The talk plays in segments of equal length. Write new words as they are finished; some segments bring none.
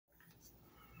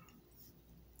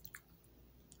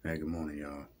Hey, good morning,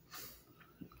 y'all.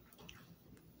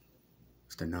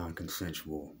 It's the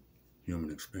non-consensual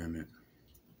human experiment.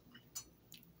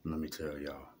 Let me tell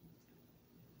y'all,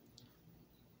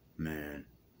 man,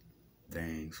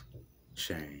 things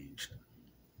changed.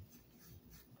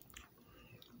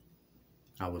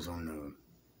 I was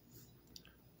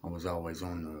always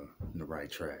on the right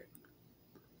track,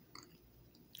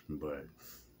 but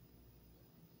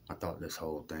I thought this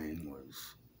whole thing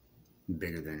was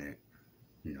bigger than it,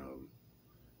 you know,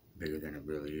 bigger than it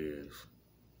really is.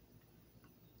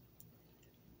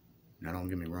 Now, don't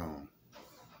get me wrong.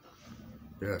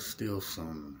 There are still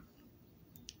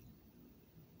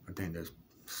I think there's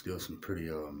still some pretty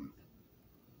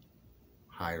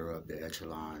higher up the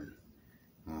echelon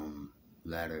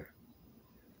ladder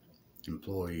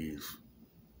employees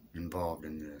involved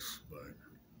in this, but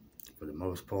for the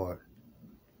most part,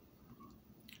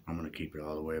 I'm gonna keep it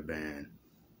all the way a band,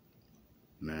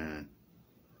 man.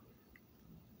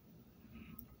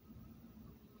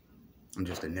 I'm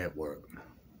just a network.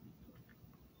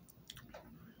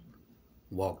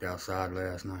 Walked outside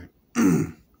last night,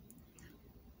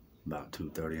 about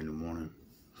 2:30 in the morning,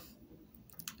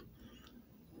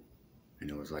 and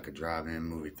it was like a drive-in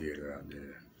movie theater out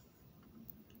there.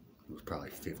 It was probably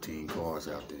 15 cars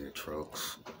out there,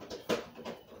 trucks,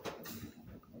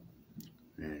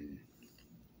 and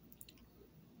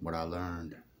what I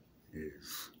learned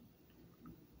is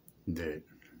that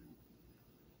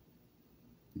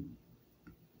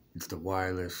it's the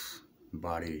wireless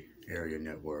body area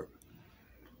network,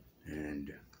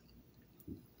 and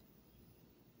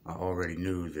I already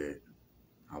knew that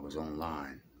I was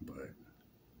online, but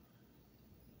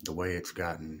the way it's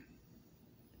gotten,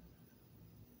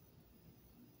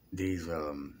 these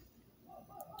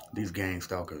gang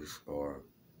stalkers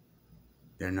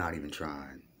they're not even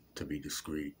trying to be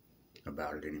discreet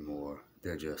about it anymore.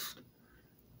 They're just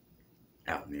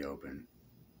out in the open,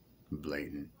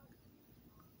 blatant,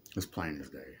 as plain as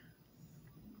day.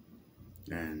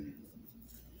 And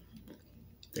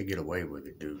they get away with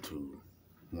it due to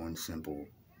one simple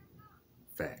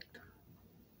fact.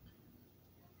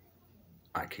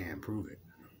 I can't prove it.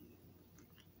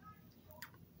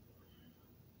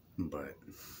 But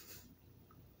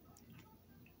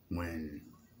when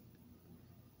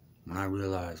I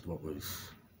realized what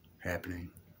was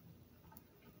happening,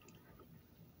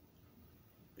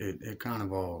 it kind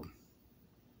of all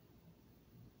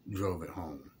drove it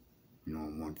home,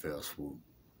 in one fell swoop.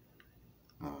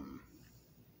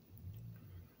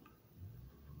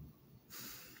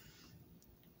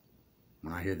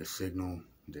 When I hear the signal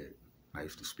that I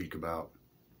used to speak about,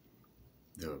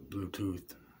 the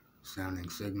Bluetooth sounding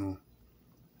signal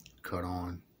cut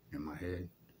on in my head,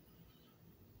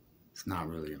 it's not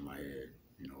really in my head,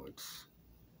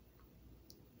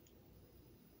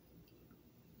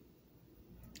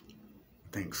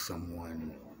 I think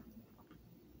someone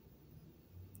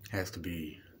has to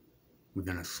be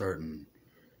within a certain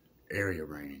area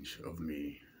range of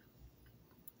me,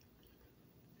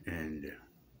 and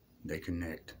they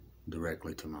connect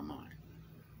directly to my mind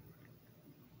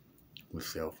with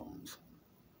cell phones,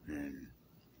 and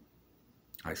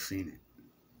I seen it.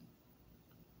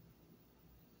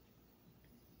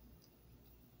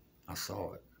 I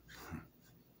saw it.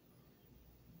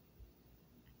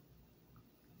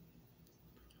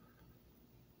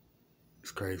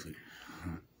 It's crazy.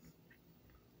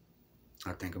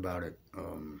 I think about it.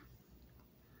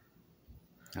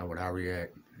 How would I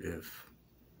react if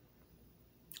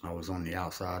I was on the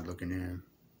outside looking in?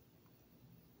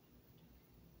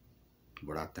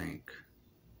 But I think,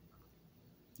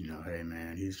 hey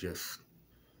man,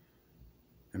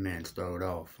 that man's throwed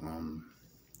off.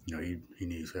 He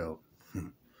needs help.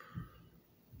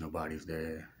 Nobody's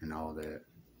there and all that,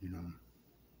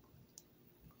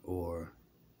 Or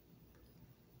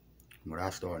what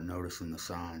I start noticing the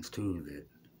signs too that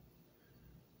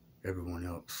everyone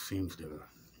else seems to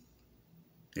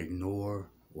ignore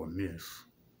or miss.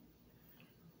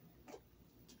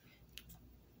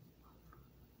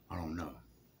 I don't know.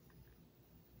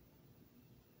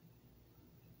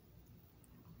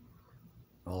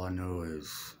 All I know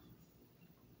is,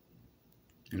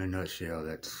 in a nutshell,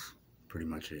 that's pretty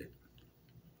much it.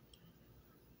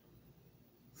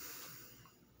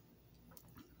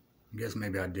 I guess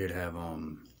maybe I did have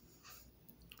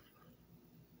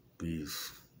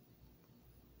these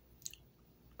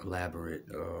elaborate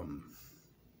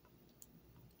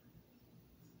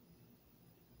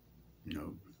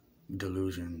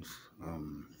delusions.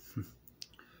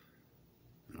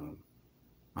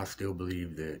 I still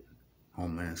believe that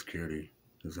Homeland Security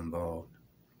is involved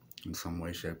in some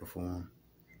way, shape, or form,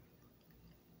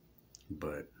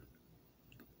 but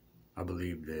I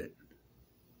believe that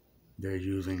they're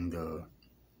using the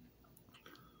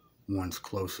ones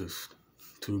closest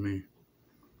to me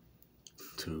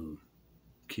to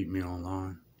keep me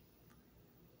online.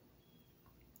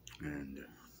 And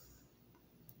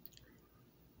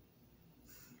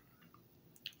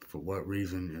for what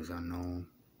reason is unknown.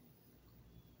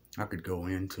 I could go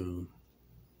into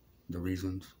the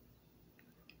reasons,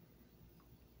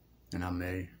 and I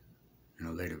may in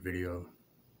a later video,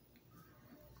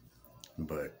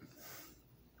 but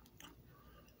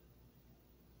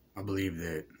I believe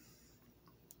that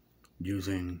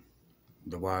using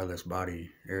the wireless body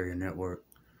area network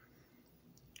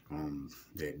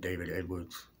that David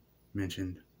Edwards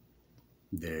mentioned,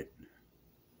 that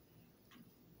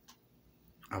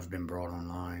I've been brought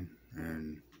online,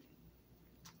 and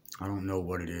I don't know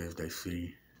what it is they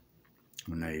see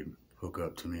when they hook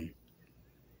up to me,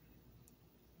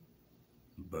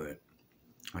 but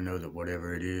I know that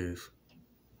whatever it is,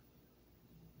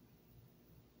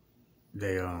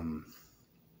 they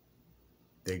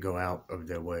go out of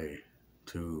their way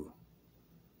to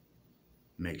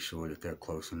make sure that they're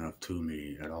close enough to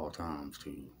me at all times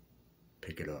to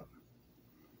pick it up.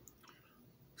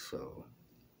 So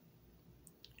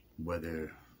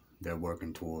whether they're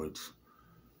working towards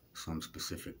some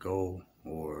specific goal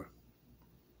or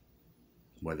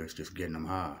whether it's just getting them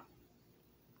high,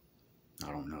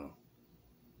 I don't know.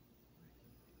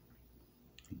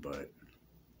 But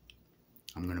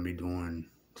I'm going to be doing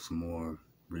some more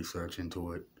research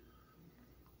into it,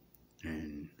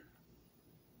 and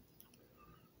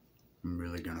I'm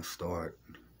really going to start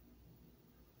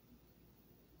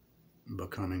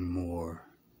becoming more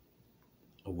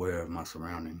aware of my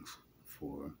surroundings.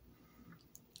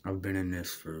 I've been in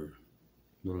this for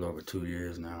a little over 2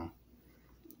 years now,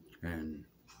 and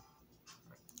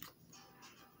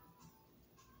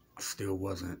I still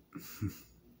wasn't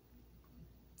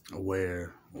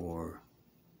aware or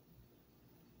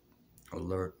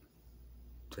alert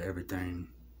to everything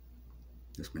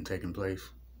that's been taking place,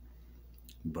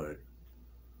 but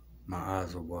my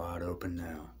eyes are wide open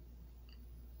now,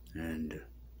 and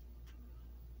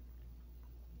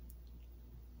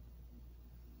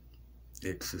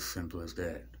it's as simple as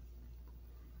that.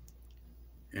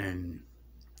 And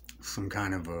some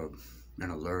kind of an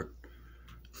alert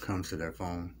comes to their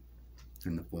phone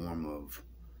in the form of,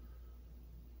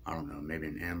 I don't know, maybe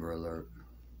an Amber Alert,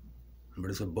 but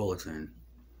it's a bulletin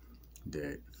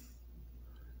that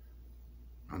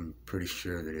I'm pretty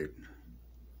sure that it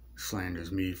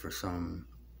slanders me for some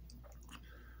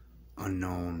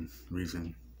unknown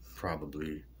reason,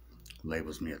 probably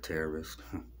labels me a terrorist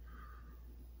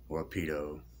or a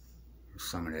pedo or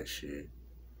some of that shit.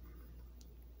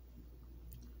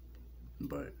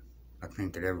 But I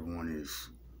think that everyone is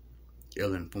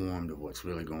ill-informed of what's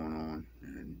really going on,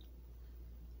 and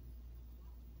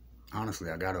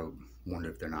honestly, I gotta wonder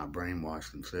if they're not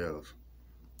brainwashed themselves,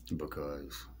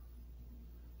 because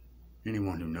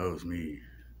anyone who knows me,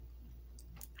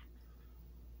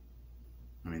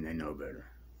 I mean, they know better.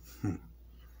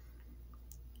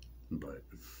 But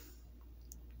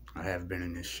I have been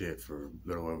in this shit for a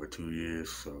little over 2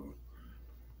 years, so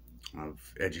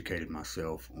I've educated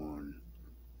myself on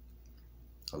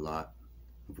a lot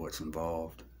of what's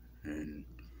involved and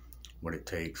what it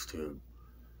takes to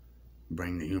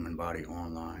bring the human body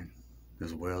online,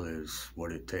 as well as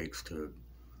what it takes to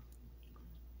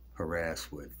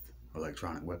harass with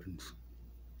electronic weapons.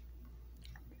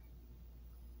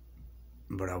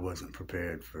 But I wasn't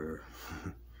prepared for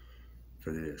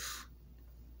this.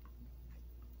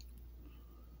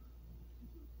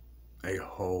 A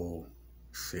whole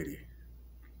city,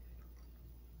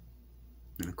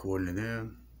 and according to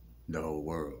them, the whole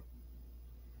world,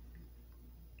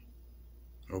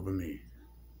 over me.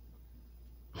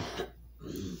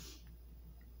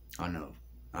 I know,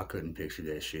 I couldn't picture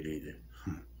that shit either.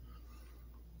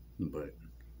 But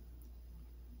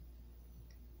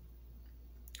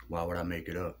why would I make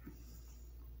it up?